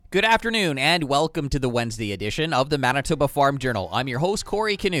Good afternoon and welcome to the Wednesday edition of the Manitoba Farm Journal. I'm your host,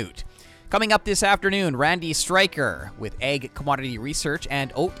 Corey Canute. Coming up this afternoon, Randy Stryker with Ag Commodity Research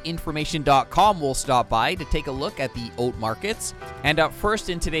and OatInformation.com will stop by to take a look at the oat markets. And up first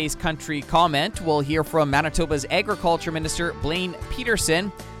in today's Country Comment, we'll hear from Manitoba's Agriculture Minister Blaine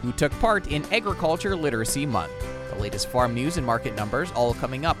Pietersen, who took part in Agriculture Literacy Month. The latest farm news and market numbers all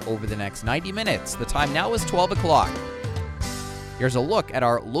coming up over the next 90 minutes. The time now is 12 o'clock. Here's a look at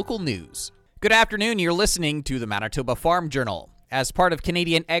our local news. Good afternoon, you're listening to the Manitoba Farm Journal. As part of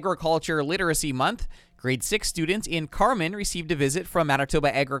Canadian Agriculture Literacy Month, grade 6 students in Carman received a visit from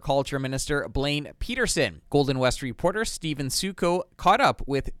Manitoba Agriculture Minister Blaine Pietersen. Golden West reporter Stephen Suko caught up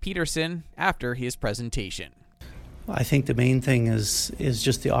with Pietersen after his presentation. I think the main thing is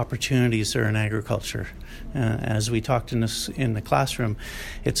just the opportunities that are in agriculture. As we talked in the classroom,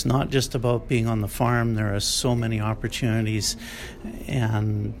 it's not just about being on the farm. There are so many opportunities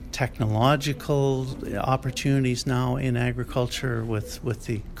and technological opportunities now in agriculture with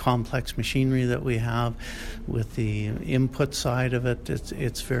the complex machinery that we have, with the input side of it.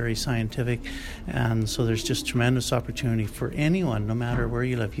 It's very scientific, and so there's just tremendous opportunity for anyone, no matter where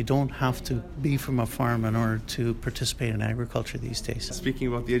you live. You don't have to be from a farm in order to participate in agriculture these days. Speaking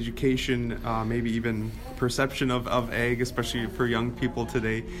about the education, maybe even perception of ag, especially for young people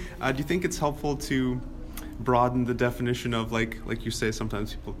today, do you think it's helpful to broaden the definition of, like you say,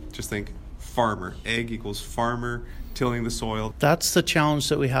 sometimes people just think farmer, ag equals farmer, tilling the soil? That's the challenge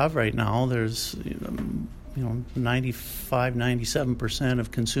that we have right now. There's 95, 97%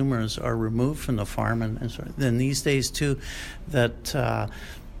 of consumers are removed from the farm, and then these days too, that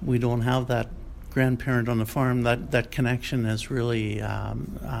we don't have that grandparent on the farm. That connection has really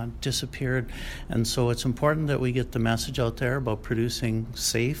disappeared, and so it's important that we get the message out there about producing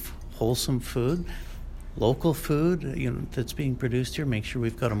safe, wholesome food, local food, that's being produced here. Make sure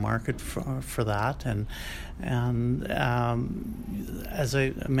we've got a market for that, and as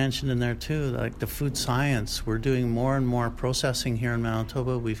I mentioned in there too, like the food science, we're doing more and more processing here in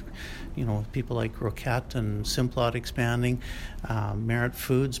Manitoba. We've, people like Roquette and Simplot expanding, Merit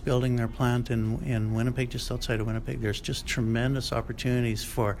Foods building their plant in Winnipeg, just outside of Winnipeg. There's just tremendous opportunities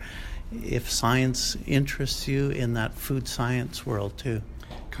for, if science interests you, in that food science world too.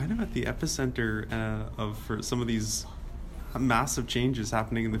 Kind of at the epicenter for some of these massive changes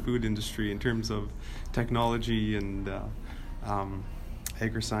happening in the food industry in terms of technology and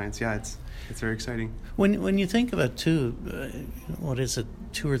agri-science. Yeah, it's very exciting. When you think of it too, what is it?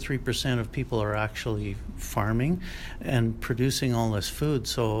 2 or 3% of people are actually farming and producing all this food.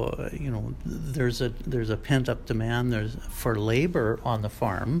 So there's a pent up demand for labor on the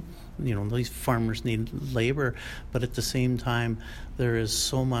farm. These farmers need labor, but at the same time, there is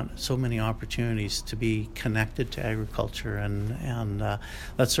so many opportunities to be connected to agriculture, and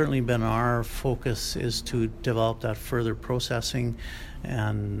that's certainly been our focus, is to develop that further processing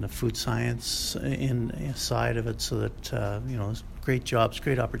and the food science inside of it, so that great jobs,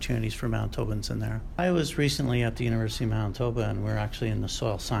 great opportunities for Manitobans in there. I was recently at the University of Manitoba, and we're actually in the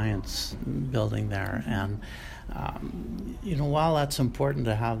soil science building there, and while that's important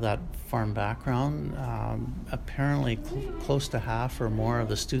to have that farm background, apparently close to half or more of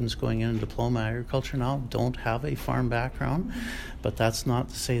the students going in diploma agriculture now don't have a farm background, but that's not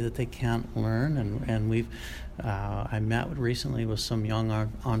to say that they can't learn, and we've I met recently with some young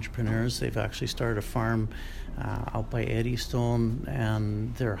entrepreneurs. They've actually started a farm out by Eddystone,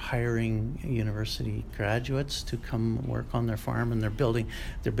 and they're hiring university graduates to come work on their farm, and they're building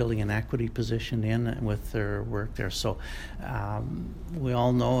an equity position in with their work there. So we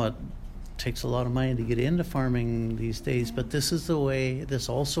all know it takes a lot of money to get into farming these days, but this is the way. This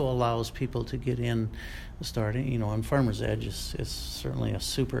also allows people to get in starting, and Farmer's Edge is certainly a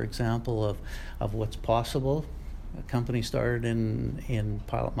super example of what's possible. A company started in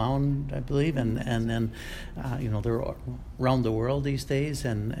Pilot Mountain, I believe, and then they're around the world these days,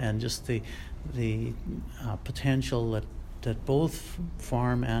 and just the potential that both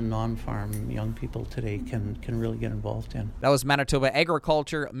farm and non-farm young people today can really get involved in. That was Manitoba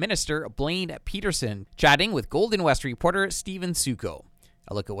Agriculture Minister Blaine Pietersen chatting with Golden West reporter Stephen Suko.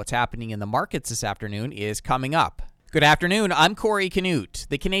 A look at what's happening in the markets this afternoon is coming up. Good afternoon, I'm Corey Canute.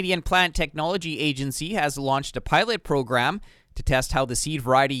 The Canadian Plant Technology Agency has launched a pilot program to test how the seed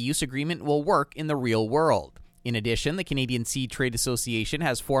variety use agreement will work in the real world. In addition, the Canadian Seed Trade Association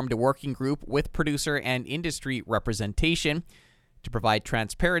has formed a working group with producer and industry representation to provide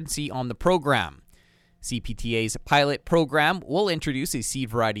transparency on the program. CPTA's pilot program will introduce a seed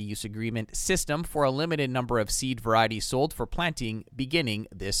variety use agreement system for a limited number of seed varieties sold for planting beginning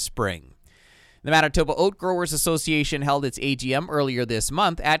this spring. The Manitoba Oat Growers Association held its AGM earlier this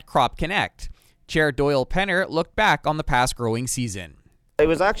month at Crop Connect. Chair Doyle Penner looked back on the past growing season. It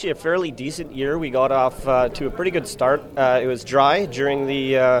was actually a fairly decent year. We got off to a pretty good start. It was dry during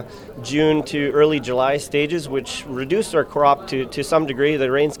the June to early July stages, which reduced our crop to some degree. The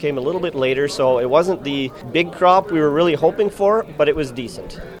rains came a little bit later, so it wasn't the big crop we were really hoping for, but it was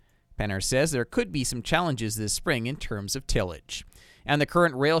decent. Penner says there could be some challenges this spring in terms of tillage. And the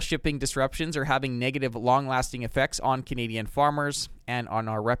current rail shipping disruptions are having negative, long-lasting effects on Canadian farmers and on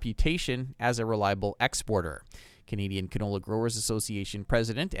our reputation as a reliable exporter. Canadian Canola Growers Association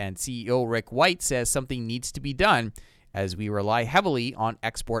President and CEO Rick White says something needs to be done as we rely heavily on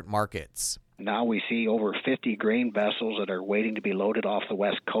export markets. Now we see over 50 grain vessels that are waiting to be loaded off the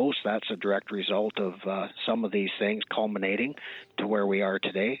West Coast. That's a direct result of some of these things culminating to where we are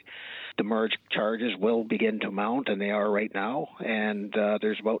today. Demurrage charges will begin to mount, and they are right now. And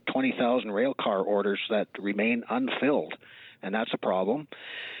there's about 20,000 rail car orders that remain unfilled, and that's a problem.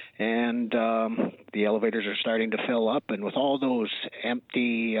 And the elevators are starting to fill up, and with all those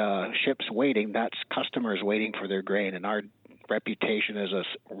empty ships waiting, that's customers waiting for their grain. And our reputation as a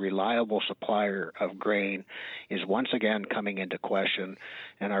reliable supplier of grain is once again coming into question,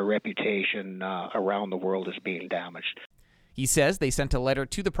 and our reputation around the world is being damaged. He says they sent a letter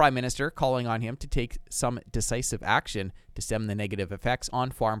to the Prime Minister calling on him to take some decisive action to stem the negative effects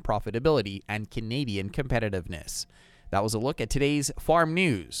on farm profitability and Canadian competitiveness. That was a look at today's Farm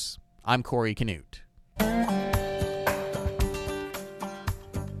News. I'm Corey Canute.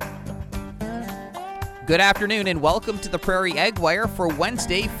 Good afternoon and welcome to the Prairie Ag Wire for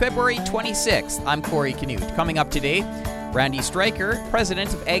Wednesday, February 26th. I'm Corey Canute. Coming up today, Randy Stryker,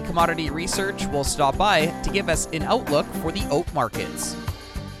 President of Ag Commodity Research, will stop by to give us an outlook for the oat markets.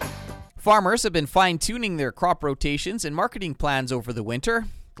 Farmers have been fine-tuning their crop rotations and marketing plans over the winter.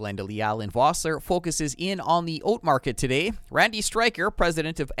 Glenda Leal in Vossler focuses in on the oat market today. Randy Stryker,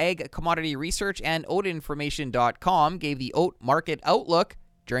 President of Ag Commodity Research and OatInformation.com, gave the oat market outlook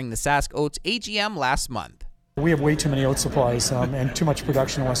during the Sask Oats AGM last month. We have way too many oat supplies and too much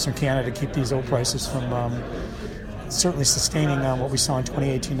production in Western Canada to keep these oat prices from certainly sustaining what we saw in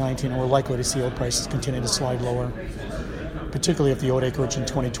 2018-19, and we're likely to see oat prices continue to slide lower, particularly if the oat acreage in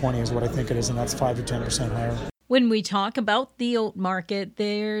 2020 is what I think it is, and that's 5 to 10% higher. When we talk about the oat market,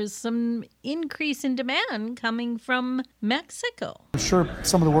 there's some increase in demand coming from Mexico. I'm sure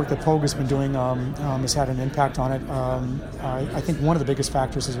some of the work that Pogue has been doing has had an impact on it. I think one of the biggest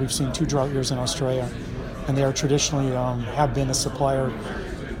factors is we've seen 2 drought years in Australia, and they are traditionally have been a supplier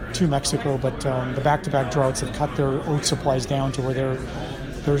to Mexico, but the back-to-back droughts have cut their oat supplies down to where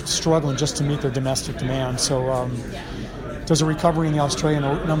they're struggling just to meet their domestic demand. So does a recovery in the Australian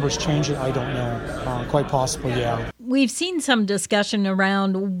oat numbers change it? I don't know. Quite possibly, yeah. We've seen some discussion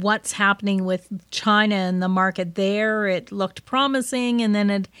around what's happening with China and the market there. It looked promising, and then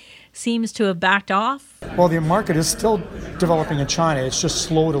it seems to have backed off. Well, the market is still developing in China. It's just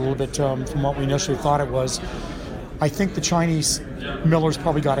slowed a little bit from what we initially thought it was. I think the Chinese millers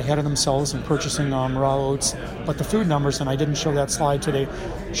probably got ahead of themselves in purchasing raw oats, but the food numbers, and I didn't show that slide today,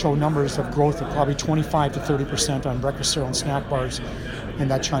 show numbers of growth of probably 25 to 30% on breakfast cereal and snack bars in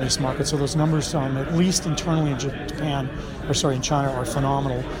that Chinese market. So those numbers, at least internally in in China, are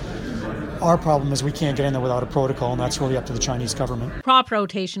phenomenal. Our problem is we can't get in there without a protocol, and that's really up to the Chinese government. Crop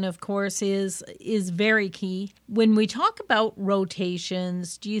rotation, of course, is very key. When we talk about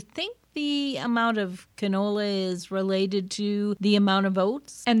rotations, do you think the amount of canola is related to the amount of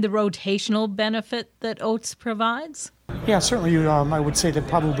oats and the rotational benefit that oats provides? Yeah, certainly. I would say that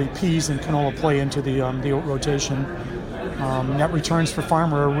probably peas and canola play into the oat rotation. Net returns for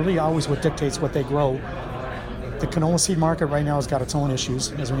farmer are really always what dictates what they grow. The canola seed market right now has got its own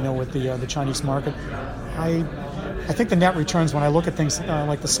issues, as we know, with the Chinese market. I think the net returns, when I look at things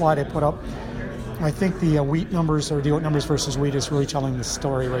like the slide I put up, I think the wheat numbers, or the oat numbers versus wheat, is really telling the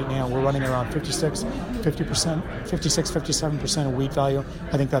story right now. We're running around 57% of wheat value.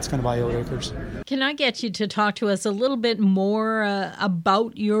 I think that's going to buy oat acres. Can I get you to talk to us a little bit more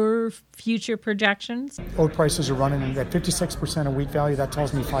about your future projections? Oat prices are running at 56% of wheat value. That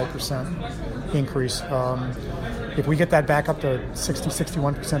tells me 5% increase. If we get that back up to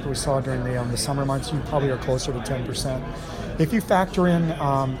 60-61% that we saw during the summer months, you probably are closer to 10%. If you factor in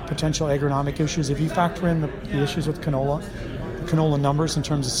potential agronomic issues, if you factor in the issues with canola, the canola numbers in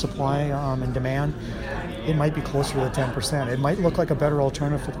terms of supply and demand, it might be closer to the 10%. It might look like a better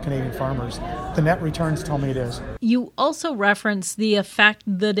alternative for the Canadian farmers. The net returns tell me it is. You also referenced the effect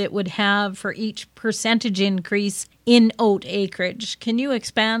that it would have for each percentage increase in oat acreage. Can you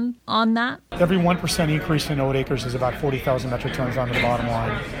expand on that? Every 1% increase in oat acres is about 40,000 metric tons onto the bottom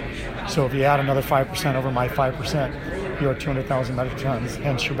line. So if you add another 5% over my 5%, you're at 200,000 metric tons,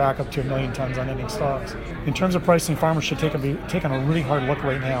 hence you're back up to 1 million tons on ending stocks. In terms of pricing, farmers should take a really hard look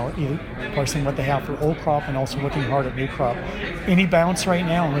right now, either pricing what they have for old crop and also looking hard at new crop. Any bounce right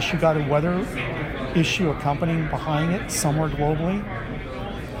now, unless you got a weather issue accompanying behind it somewhere globally,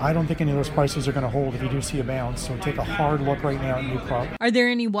 I don't think any of those prices are going to hold if you do see a bounce. So take a hard look right now at new crop. Are there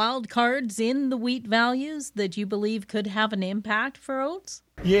any wild cards in the wheat values that you believe could have an impact for oats?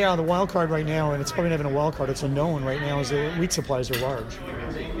 Yeah, the wild card right now, and it's probably not even a wild card, it's a known right now, is that wheat supplies are large.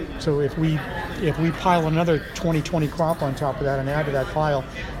 So if we pile another 2020 crop on top of that and add to that pile,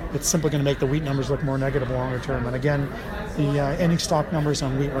 it's simply going to make the wheat numbers look more negative longer term. And again, the ending stock numbers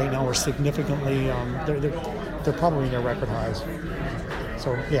on wheat right now are significantly, they're probably near record highs.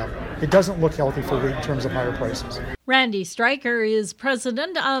 So, yeah, it doesn't look healthy for wheat in terms of higher prices. Randy Stryker is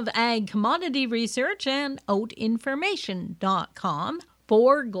president of Ag Commodity Research and OatInformation.com.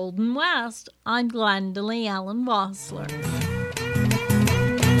 For Golden West, I'm Glendalee Allen Vossler.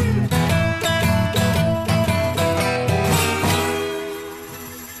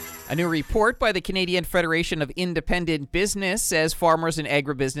 A new report by the Canadian Federation of Independent Business says farmers and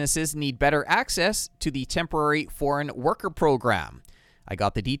agribusinesses need better access to the Temporary Foreign Worker Program. I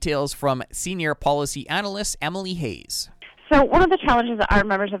got the details from Senior Policy Analyst Emily Hayes. So one of the challenges that our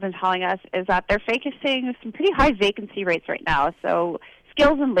members have been telling us is that they're facing some pretty high vacancy rates right now. So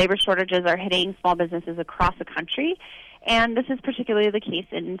skills and labor shortages are hitting small businesses across the country, and this is particularly the case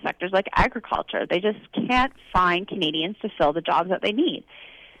in sectors like agriculture. They just can't find Canadians to fill the jobs that they need.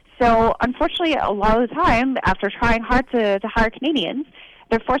 So unfortunately, a lot of the time, after trying hard to hire Canadians,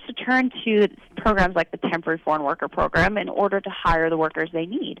 they're forced to turn to programs like the Temporary Foreign Worker Program in order to hire the workers they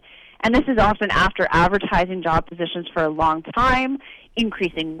need. And this is often after advertising job positions for a long time.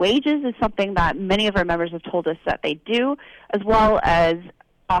 Increasing wages is something that many of our members have told us that they do, as well as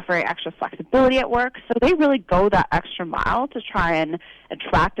offering extra flexibility at work. So they really go that extra mile to try and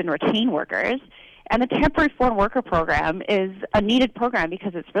attract and retain workers. And the Temporary Foreign Worker Program is a needed program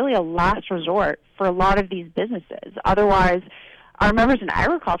because it's really a last resort for a lot of these businesses. Otherwise, our members in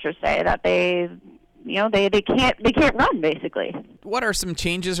agriculture say that they can't run, basically. What are some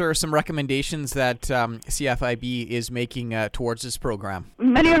changes or some recommendations that CFIB is making towards this program?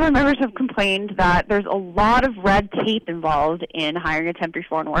 Many of our members have complained that there's a lot of red tape involved in hiring a temporary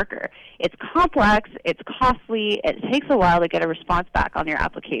foreign worker. It's complex, it's costly, it takes a while to get a response back on your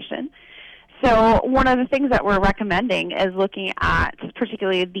application. So one of the things that we're recommending is looking at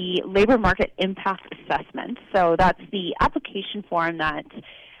particularly the labor market impact assessment. So that's the application form that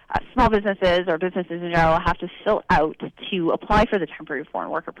small businesses or businesses in general have to fill out to apply for the Temporary Foreign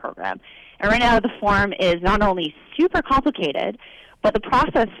Worker Program. And right now the form is not only super complicated, but the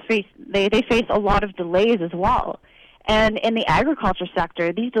process they face a lot of delays as well. And in the agriculture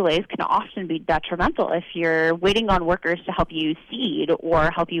sector, these delays can often be detrimental. If you're waiting on workers to help you seed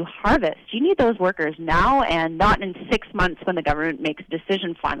or help you harvest, you need those workers now and not in 6 months when the government makes a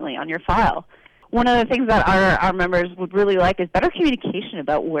decision finally on your file. One of the things that our members would really like is better communication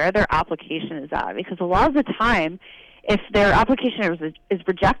about where their application is at, because a lot of the time, if their application is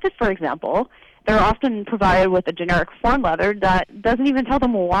rejected, for example, they're often provided with a generic form letter that doesn't even tell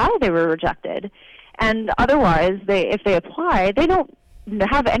them why they were rejected. And otherwise, if they apply, they don't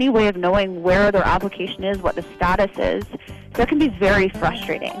have any way of knowing where their application is, what the status is. So it can be very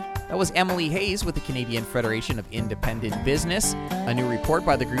frustrating. That was Emily Hayes with the Canadian Federation of Independent Business. A new report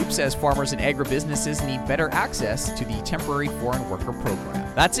by the group says farmers and agribusinesses need better access to the Temporary Foreign Worker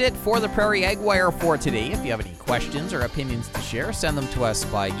Program. That's it for the Prairie Ag Wire for today. If you have any questions or opinions to share, send them to us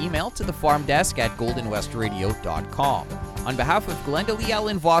by email to the farm desk at goldenwestradio.com. On behalf of Glendalee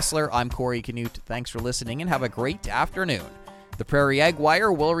Allen Vossler, I'm Corey Canute. Thanks for listening and have a great afternoon. The Prairie Ag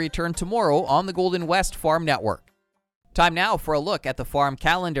Wire will return tomorrow on the Golden West Farm Network. Time now for a look at the farm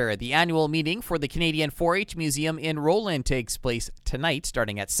calendar. The annual meeting for the Canadian 4-H Museum in Roland takes place tonight,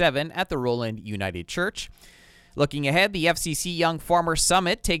 starting at 7 at the Roland United Church. Looking ahead, the FCC Young Farmer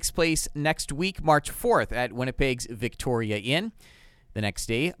Summit takes place next week, March 4th, at Winnipeg's Victoria Inn. The next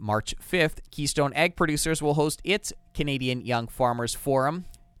day, March 5th, Keystone Ag Producers will host its Canadian Young Farmers Forum.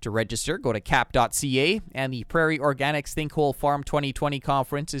 To register, go to cap.ca, and the Prairie Organics Think Whole Farm 2020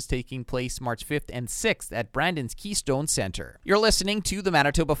 Conference is taking place March 5th and 6th at Brandon's Keystone Center. You're listening to the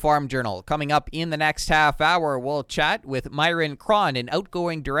Manitoba Farm Journal. Coming up in the next half hour, we'll chat with Myron Cron, an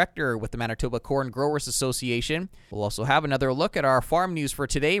outgoing director with the Manitoba Corn Growers Association. We'll also have another look at our farm news for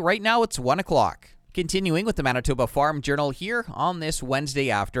today. Right now, it's 1 o'clock. Continuing with the Manitoba Farm Journal here on this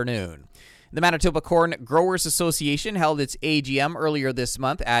Wednesday afternoon. The Manitoba Corn Growers Association held its AGM earlier this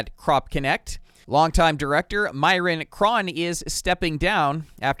month at Crop Connect. Longtime director Myron Cron is stepping down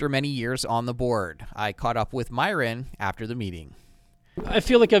after many years on the board. I caught up with Myron after the meeting. I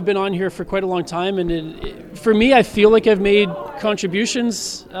feel like I've been on here for quite a long time, and for me, I feel like I've made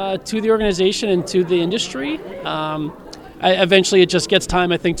contributions to the organization and to the industry. Eventually, it just gets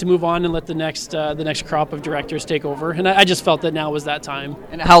time, I think, to move on and let the next crop of directors take over. And I just felt that now was that time.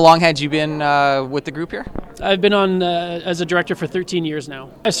 And how long had you been with the group here? I've been on as a director for 13 years now.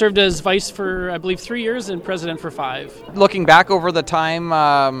 I served as vice for, I believe, 3 years and president for 5. Looking back over the time,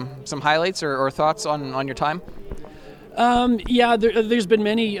 some highlights or thoughts on your time? There's been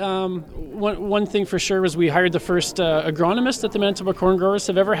many. One thing for sure was we hired the first agronomist that the Manitoba Corn Growers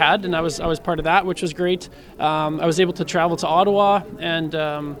have ever had, and I was part of that, which was great. I was able to travel to Ottawa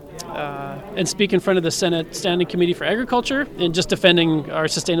and speak in front of the Senate Standing Committee for Agriculture and just defending our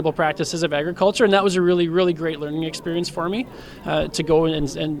sustainable practices of agriculture, and that was a really, really great learning experience for me to go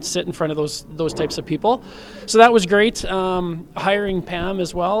and sit in front of those types of people. So that was great. Hiring Pam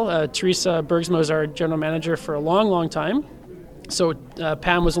as well. Teresa Bergsma was our general manager for a long, long time. So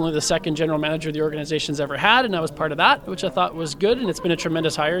Pam was only the second general manager the organization's ever had, and I was part of that, which I thought was good, and it's been a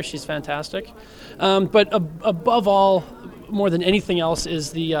tremendous hire. She's fantastic. But above all, more than anything else,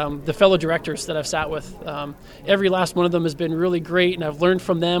 is the fellow directors that I've sat with. Every last one of them has been really great, and I've learned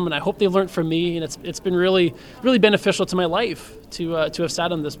from them, and I hope they've learned from me, and it's been really, really beneficial to my life to have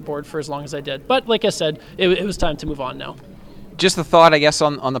sat on this board for as long as I did. But like I said, it was time to move on now. Just the thought, I guess,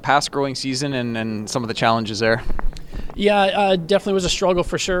 on the past growing season and some of the challenges there. Yeah, definitely was a struggle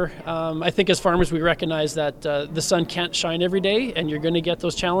for sure. I think as farmers we recognize that the sun can't shine every day, and you're going to get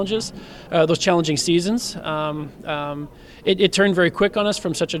those challenges, those challenging seasons. It turned very quick on us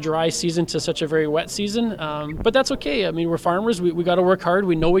from such a dry season to such a very wet season, but that's okay. I mean, we're farmers. We got to work hard.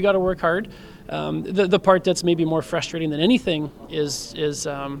 We know we got to work hard. The part that's maybe more frustrating than anything is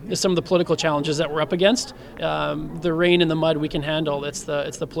some of the political challenges that we're up against. The rain and the mud we can handle. It's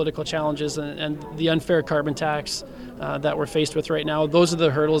the political challenges and the unfair carbon tax that we're faced with right now. Those are the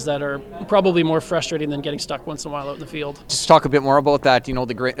hurdles that are probably more frustrating than getting stuck once in a while out in the field. Just talk a bit more about that. You know,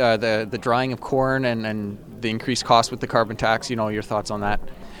 the drying of corn and the increased cost with the carbon tax. You know, your thoughts on that.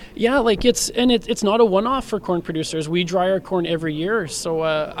 Yeah, it's not a one-off for corn producers. We dry our corn every year, so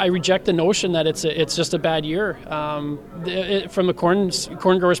I reject the notion that it's just a bad year. From the corn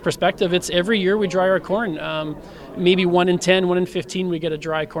grower's perspective, it's every year we dry our corn. Maybe 1 in 10, 1 in 15 we get a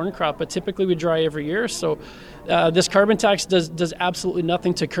dry corn crop, but typically we dry every year. So this carbon tax does absolutely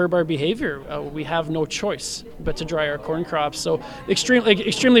nothing to curb our behavior. We have no choice but to dry our corn crops. So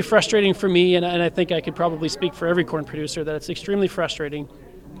extremely frustrating for me, and I think I could probably speak for every corn producer that it's extremely frustrating.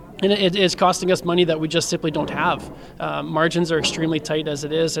 And it is costing us money that we just simply don't have. Margins are extremely tight as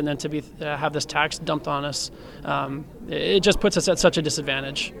it is, and then to have this tax dumped on us, it just puts us at such a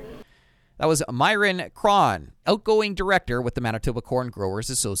disadvantage. That was Myron Cron, outgoing director with the Manitoba Corn Growers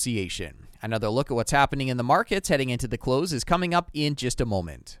Association. Another look at what's happening in the markets heading into the close is coming up in just a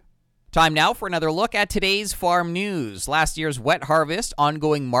moment. Time now for another look at today's farm news. Last year's wet harvest,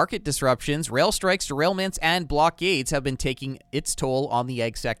 ongoing market disruptions, rail strikes, derailments, and blockades have been taking its toll on the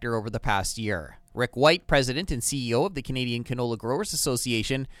ag sector over the past year. Rick White, president and CEO of the Canadian Canola Growers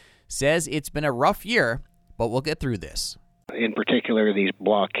Association, says it's been a rough year, but we'll get through this. In particular, these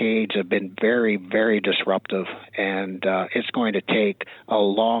blockades have been very, very disruptive, and it's going to take a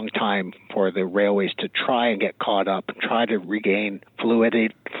long time for the railways to try and get caught up, try to regain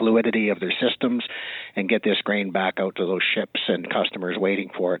fluidity of their systems, and get this grain back out to those ships and customers waiting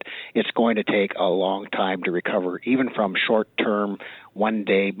for it. It's going to take a long time to recover. Even from short-term,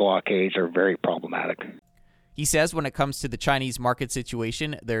 one-day blockades are very problematic. He says when it comes to the Chinese market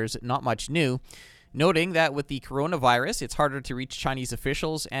situation, there's not much new, noting that with the coronavirus, it's harder to reach Chinese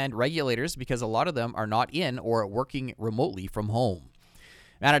officials and regulators because a lot of them are not in or working remotely from home.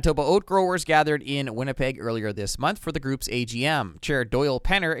 Manitoba oat growers gathered in Winnipeg earlier this month for the group's AGM. Chair Doyle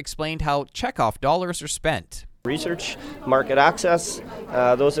Penner explained how checkoff dollars are spent. Research, market access,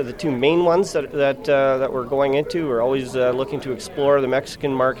 those are the two main ones that we're going into. We're always looking to explore the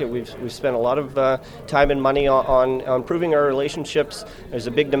Mexican market. We've spent a lot of time and money on improving our relationships. There's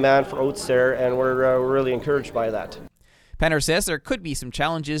a big demand for oats there, and we're really encouraged by that. Penner says there could be some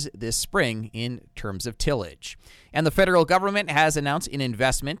challenges this spring in terms of tillage. And the federal government has announced an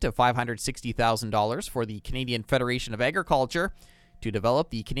investment of $560,000 for the Canadian Federation of Agriculture to develop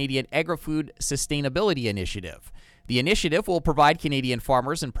the Canadian Agri-Food Sustainability Initiative. The initiative will provide Canadian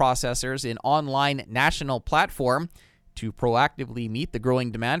farmers and processors an online national platform to proactively meet the growing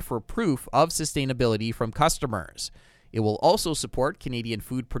demand for proof of sustainability from customers. It will also support Canadian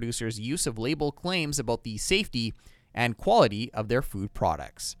food producers' use of label claims about the safety and quality of their food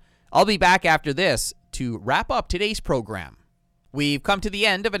products. I'll be back after this to wrap up today's program. We've come to the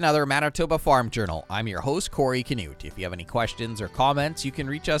end of another Manitoba Farm Journal. I'm your host, Corey Canute. If you have any questions or comments, you can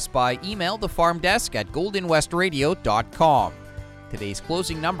reach us by email, thefarmdesk@goldenwestradio.com. Today's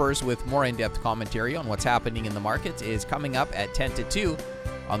closing numbers with more in-depth commentary on what's happening in the markets is coming up at 10 to 2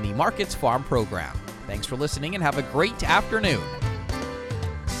 on the Markets Farm program. Thanks for listening and have a great afternoon.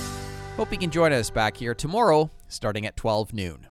 Hope you can join us back here tomorrow starting at 12 noon.